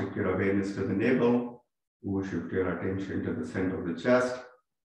 Ah, shift your awareness to the navel. O, shift your attention to the center of the chest.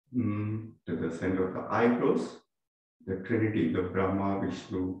 To the center of the eyebrows. The Trinity, the Brahma,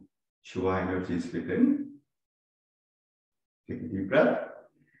 Vishnu, Shiva energies within. Take a deep breath.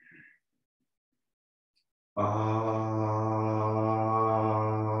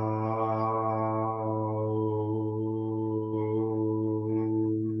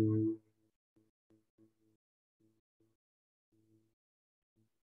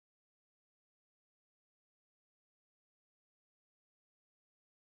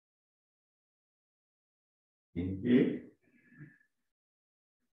 Inhale.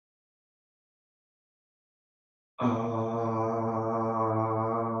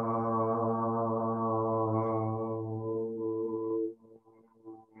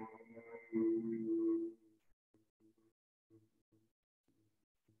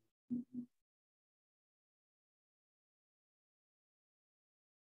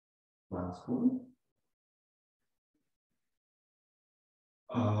 Last one.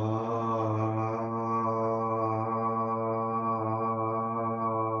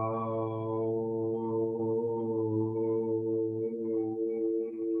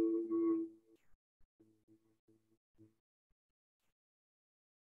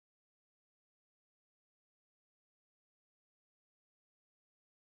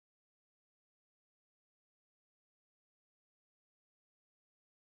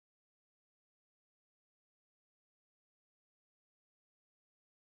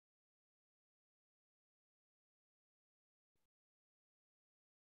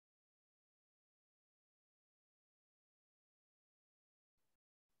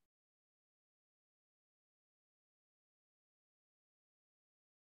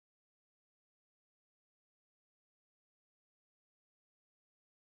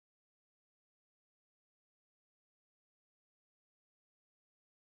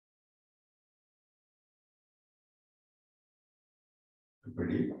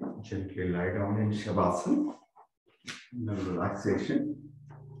 Everybody gently lie down in Shavasana, in the relaxation.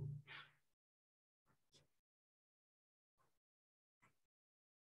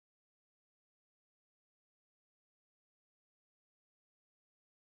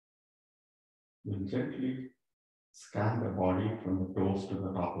 We'll gently scan the body from the toes to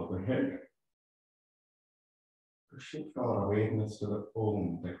the top of the head to shift our awareness to the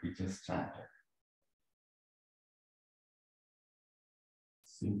Om that we just chanted.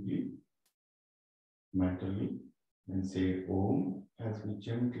 Simply, mentally, and say Om as we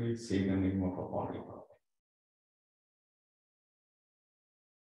gently say the name of our body part.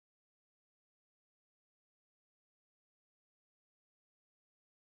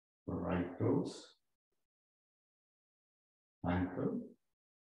 The right toes, ankle,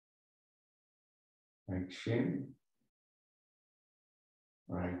 right shin,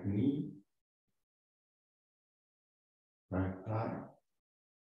 right knee, right thigh,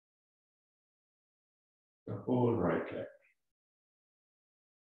 the whole right leg.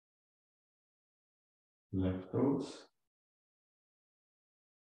 Left toes,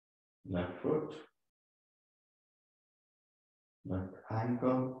 left foot, left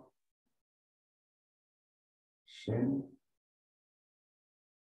ankle, shin,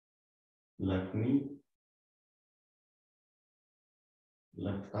 left knee,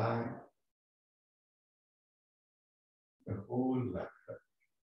 left thigh, the whole left leg.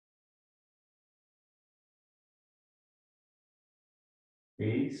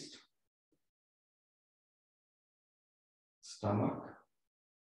 Waist, stomach,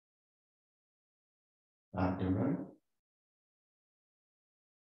 abdomen,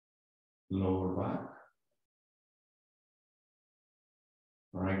 lower back,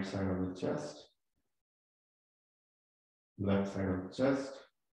 right side of the chest, left side of the chest,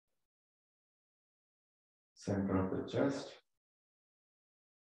 center of the chest,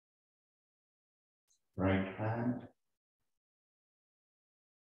 right hand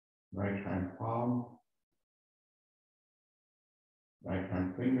palm, right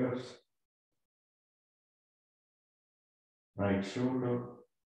hand fingers, right shoulder,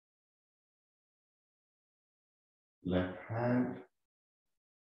 left hand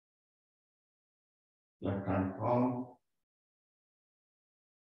palm,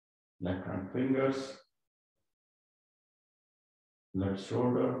 left hand fingers, left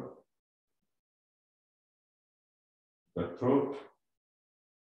shoulder, the throat,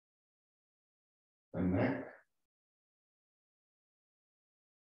 the neck,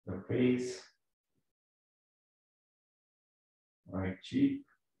 the face, right cheek,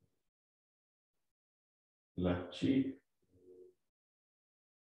 left cheek,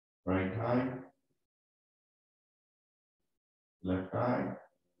 right eye, left eye,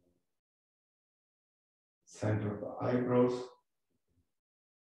 center of the eyebrows,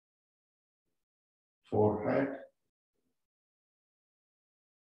 forehead,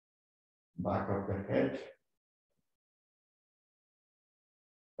 back of the head,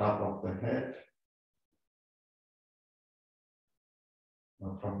 top of the head.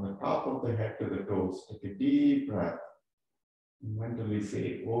 Now from the top of the head to the toes, take a deep breath. Mentally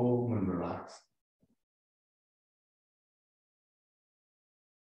say Om and relax.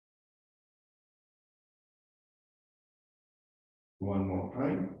 One more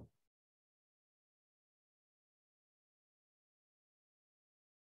time.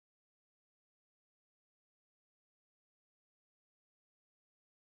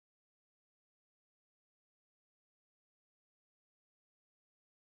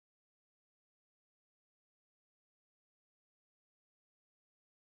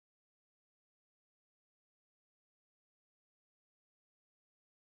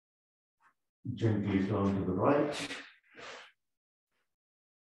 Gently turn to the right.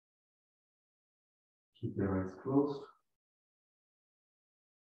 Keep your eyes closed.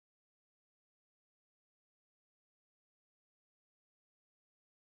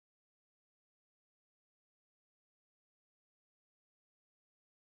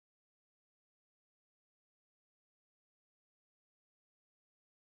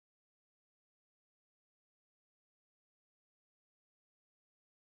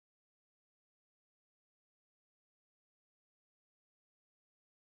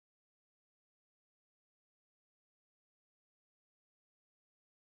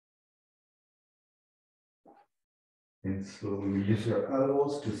 And slowly use your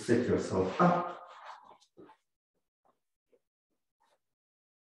elbows to sit yourself up.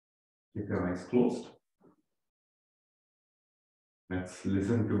 Keep your eyes closed. Let's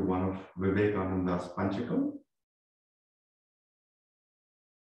listen to one of Vivekananda's Panchakam.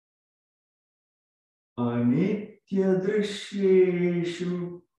 Anitya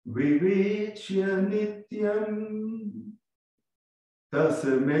drishyeshu vivechya nityam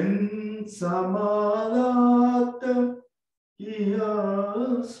tasmin samadata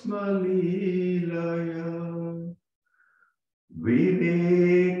yasmalilaya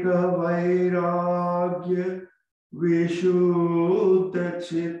viveka vairagya vishuddha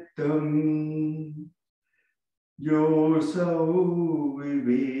chittam yosau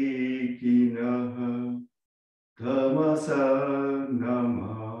vivekinaha tamasa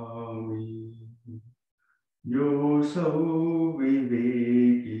namami yosau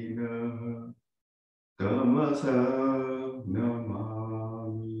vivekinaha tamasa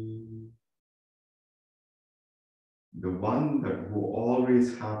namami. The one that who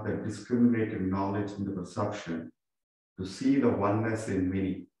always have that discriminative knowledge in the perception to see the oneness in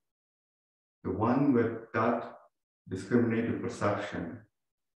many. The one with that discriminative perception,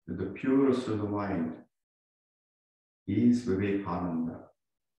 with the purest of the mind, is Vivekananda.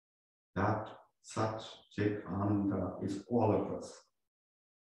 That such Chit Ananda is all of us.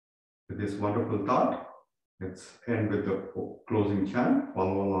 With this wonderful thought, let's end with the closing chant.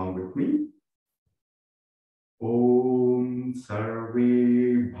 Follow along with me. Om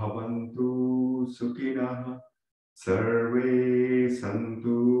Sarve Bhavantu Sukhinah Sarve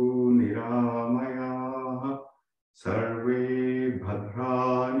Santu Niramaya Sarve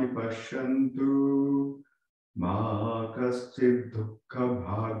Bhadrani Pashyantu Ma Kaschid Dukkha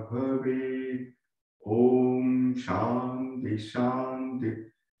Bhag Bhavet. Om Shanti Shanti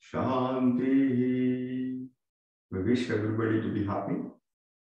Shanti. We wish everybody to be happy.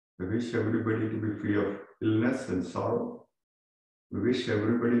 We wish everybody to be free of illness and sorrow. We wish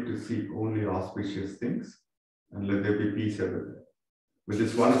everybody to seek only auspicious things, and let there be peace everywhere. With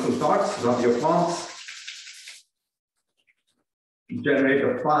these wonderful thoughts, rub your palms, generate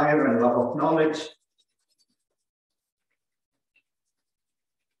a fire and love of knowledge.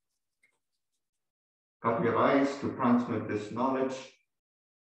 Cup your eyes to transmit this knowledge,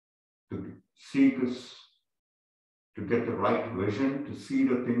 to see this, to get the right vision, to see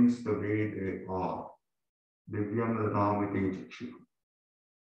the things the way they are. Divyanadamiti Chikshu.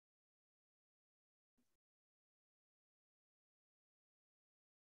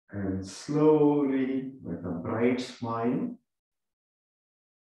 And slowly, with a bright smile,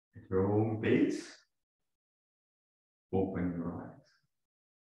 at your own pace, open your eyes.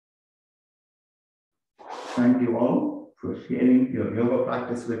 Thank you all for sharing your yoga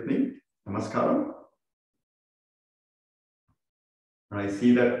practice with me. Namaskaram. I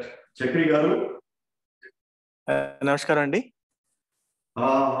see that Chakri Garu. Namaskaram Andi.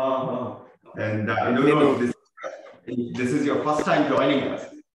 And I don't know if this is your first time joining us.